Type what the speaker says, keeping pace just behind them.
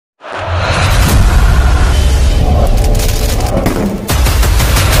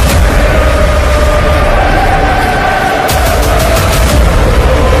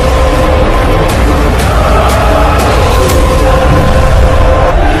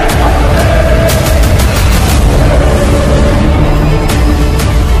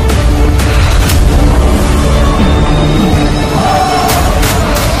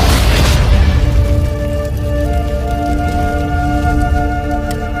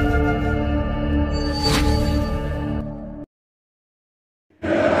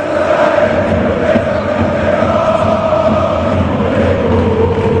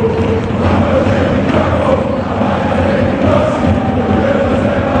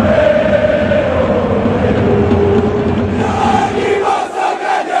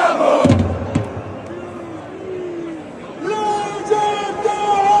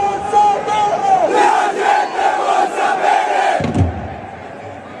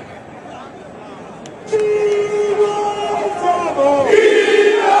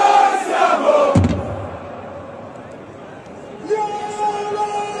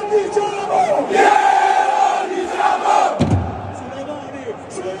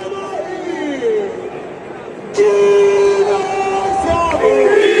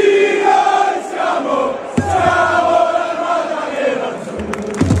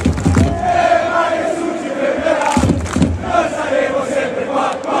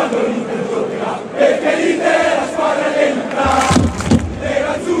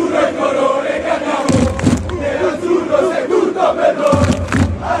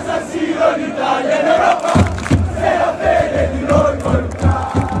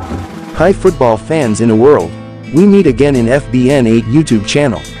Hi football fans in the world. We meet again in FBN8 YouTube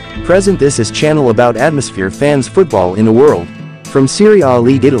channel. Present this is channel about atmosphere fans football in the world. From Serie A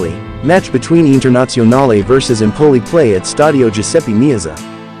League Italy, match between Internazionale versus Empoli play at Stadio GIUSEPPE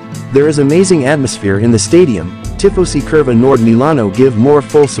MEAZZA. There is amazing atmosphere in the stadium. TIFOSI CURVA NORD Milano give more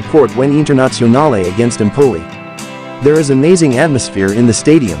full support when Internazionale against Empoli. There is amazing atmosphere in the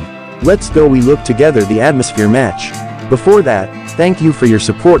stadium. Let's go we look together the atmosphere match. Before that, thank you for your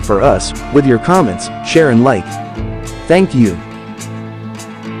support for us, with your comments, share and like. Thank you.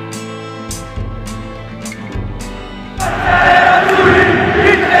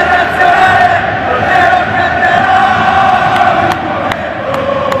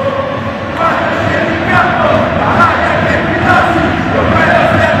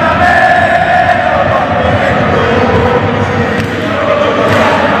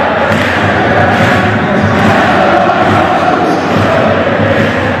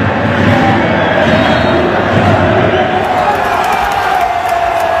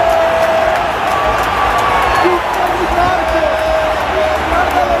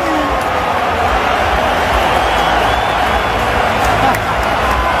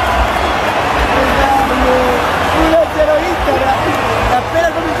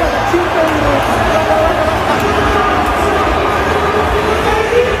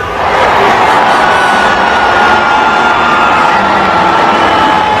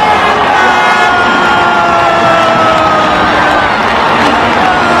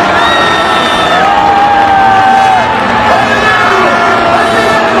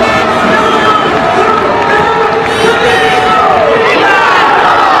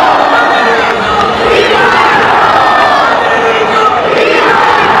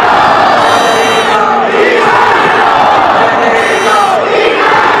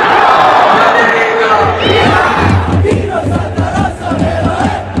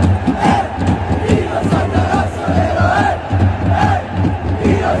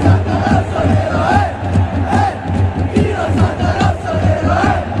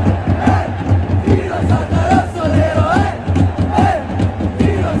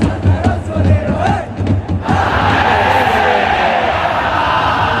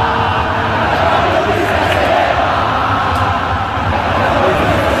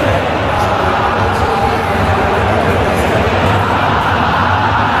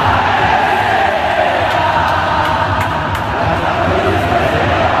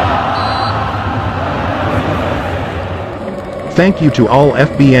 Thank you to all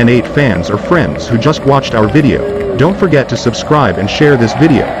FBN8 fans or friends who just watched our video. Don't forget to subscribe and share this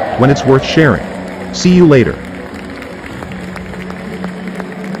video, when it's worth sharing. See you later.